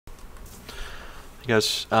Hey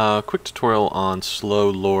guys, quick tutorial on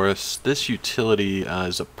slowloris. This utility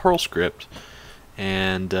is a Perl script,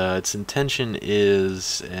 and its intention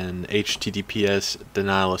is an HTTPS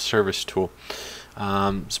denial of service tool.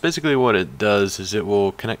 So basically what it does is it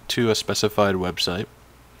will connect to a specified website,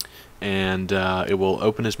 and it will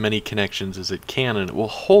open as many connections as it can, and it will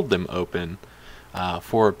hold them open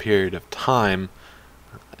for a period of time.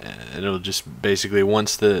 And it'll just basically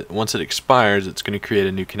once it expires, it's going to create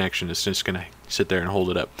a new connection. It's just going to sit there and hold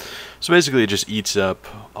it up. So basically it just eats up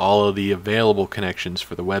all of the available connections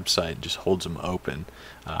for the website and just holds them open.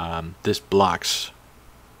 This blocks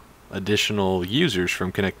additional users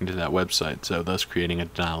from connecting to that website, so thus creating a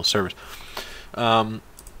denial of service.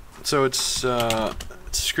 So it's a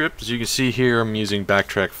script. As you can see here, I'm using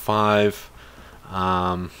backtrack 5.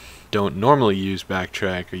 Don't normally use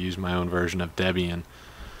backtrack. I use my own version of Debian,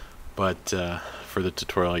 but for the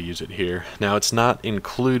tutorial I use it here. Now it's not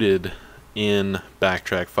included in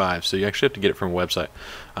backtrack 5, so you actually have to get it from a website,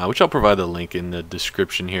 which I'll provide the link in the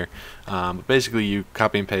description here. But basically you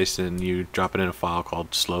copy and paste and you drop it in a file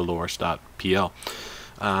called slowloris.pl.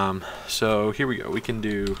 So here we go. We can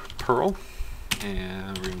do perl,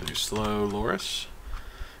 and we're going to do slowloris.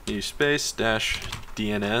 You space dash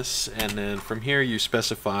DNS, and then from here you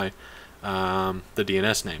specify the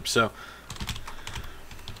DNS name. So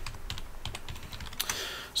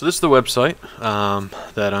this is the website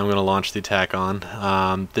that I'm going to launch the attack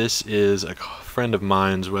on. This is a friend of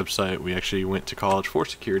mine's website. We actually went to college for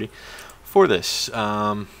security for this.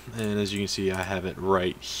 And as you can see, I have it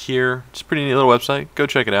right here. It's a pretty neat little website. Go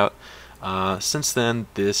check it out. Since then,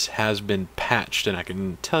 this has been patched, and I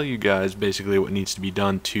can tell you guys basically what needs to be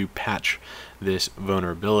done to patch this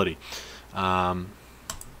vulnerability. So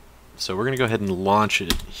we're going to go ahead and launch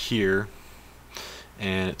it here,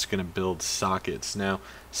 and it's going to build sockets. Now,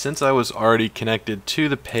 since I was already connected to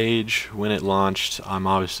the page when it launched, I'm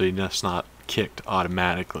obviously just not kicked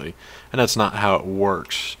automatically, and that's not how it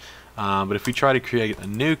works. But if we try to create a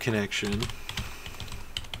new connection,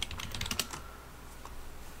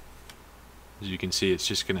 as you can see, it's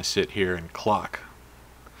just going to sit here and clock.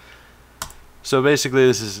 So basically,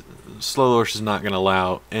 slowloris is not going to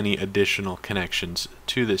allow any additional connections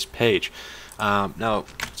to this page. Now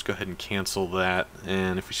let's go ahead and cancel that,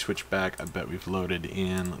 and if we switch back, I bet we've loaded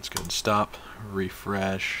in. Let's go ahead and stop,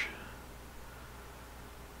 refresh.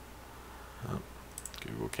 Oh,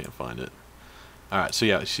 Google can't find it. Alright, so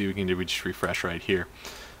yeah, see, we just refresh right here,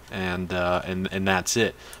 and that's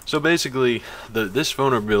it. So basically, this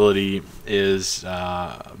vulnerability is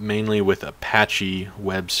mainly with Apache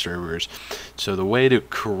web servers. So the way to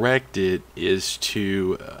correct it is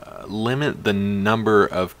to limit the number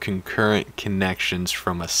of concurrent connections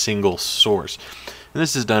from a single source. And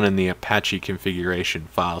this is done in the Apache configuration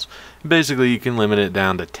files. Basically, you can limit it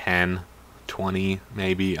down to 10, 20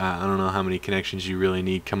 maybe. I don't know how many connections you really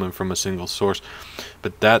need coming from a single source,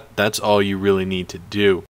 but that's all you really need to do.